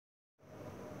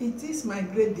It is my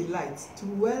great delight to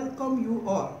welcome you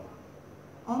all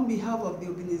on behalf of the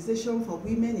Organization for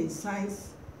Women in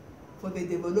Science for the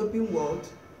Developing World,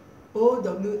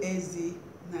 OWSD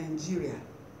Nigeria,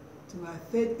 to our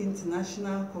third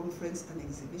international conference and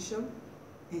exhibition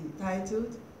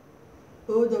entitled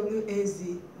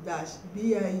OWSD-BIU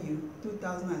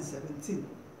 2017,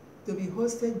 to be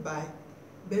hosted by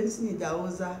Benson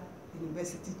Idahosa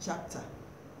University chapter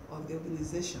of the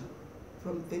organization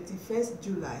from 31st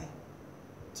July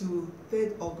to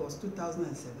 3rd August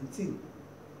 2017,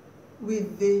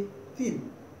 with the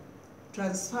theme,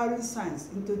 Transferring Science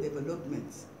into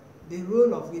Development, the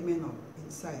Role of Women in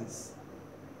Science.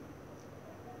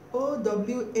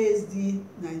 OWSD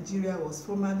Nigeria was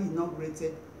formally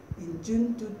inaugurated in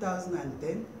June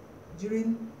 2010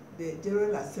 during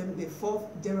the fourth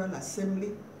General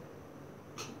Assembly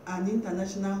and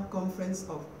International Conference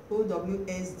of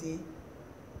OWSD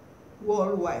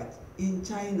worldwide in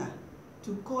China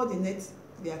to coordinate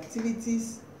the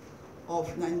activities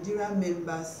of Nigerian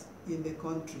members in the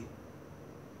country.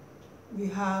 We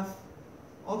have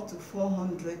up to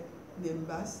 400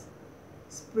 members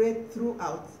spread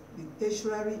throughout the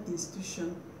tertiary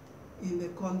institution in the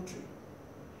country.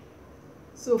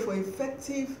 So for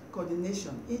effective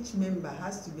coordination, each member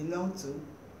has to belong to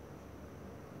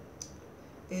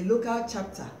a local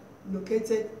chapter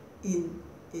located in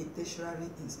a tertiary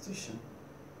institution.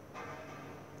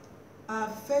 Our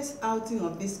first outing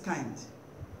of this kind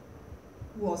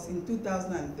was in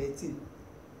 2013,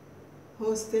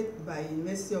 hosted by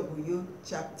University of Uyo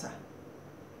chapter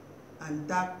and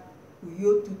DAC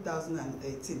Uyo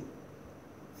 2013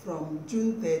 from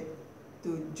June 3rd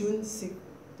to June 6th,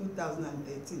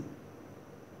 2013.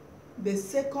 The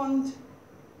second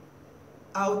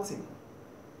outing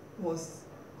was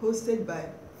hosted by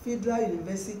Federal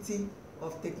University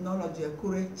of Technology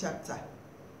Akure chapter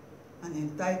and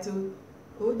entitled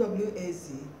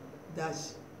OWSD-FUTA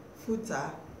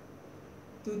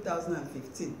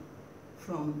 2015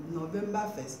 from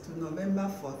November 1st to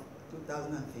November 4th,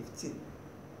 2015.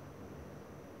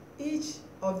 Each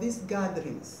of these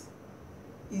gatherings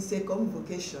is a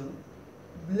convocation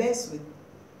blessed with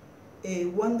a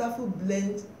wonderful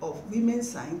blend of women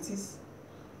scientists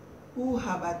who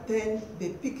have attained the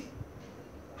peak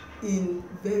in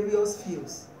various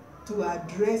fields to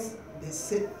address the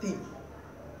said theme.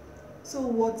 So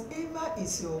whatever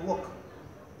is your work,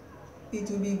 it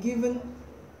will be given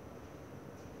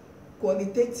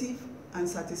qualitative and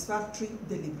satisfactory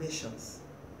deliberations.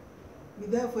 We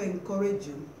therefore encourage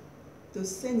you to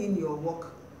send in your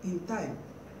work in time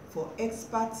for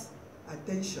expert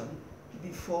attention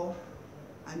before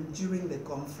and during the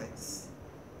conference.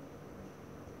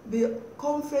 The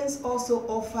conference also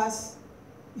offers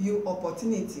you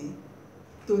opportunity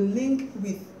to link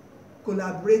with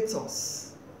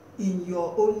collaborators in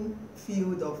your own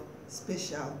field of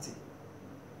specialty.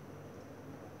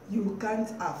 You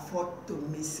can't afford to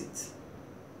miss it.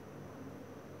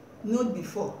 Note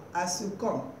before, as you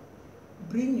come,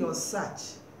 bring your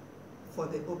search for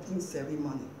the opening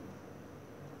ceremony.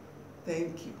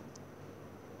 Thank you.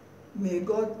 May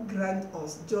God grant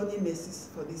us journey mercies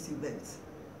for this event.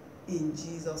 In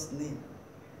Jesus' name,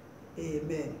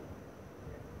 amen.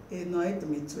 Enoit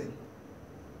Mitwen,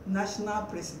 National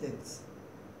President,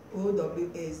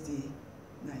 OWSD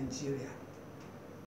Nigeria.